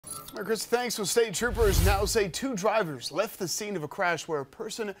Chris, thanks. Well, state troopers now say 2 drivers left the scene of a crash where a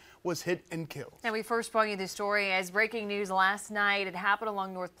person was hit and killed. And we first brought you this story as breaking news last night. It happened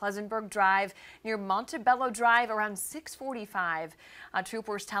along North Pleasantburg Drive near Montebello Drive around 6:45.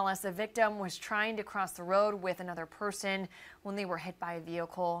 Troopers tell us the victim was trying to cross the road with another person when they were hit by a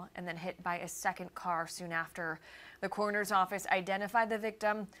vehicle and then hit by a second car soon after. The coroner's office identified the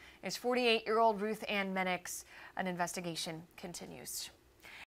victim as 48-year-old Ruth Ann Mennix. An investigation continues.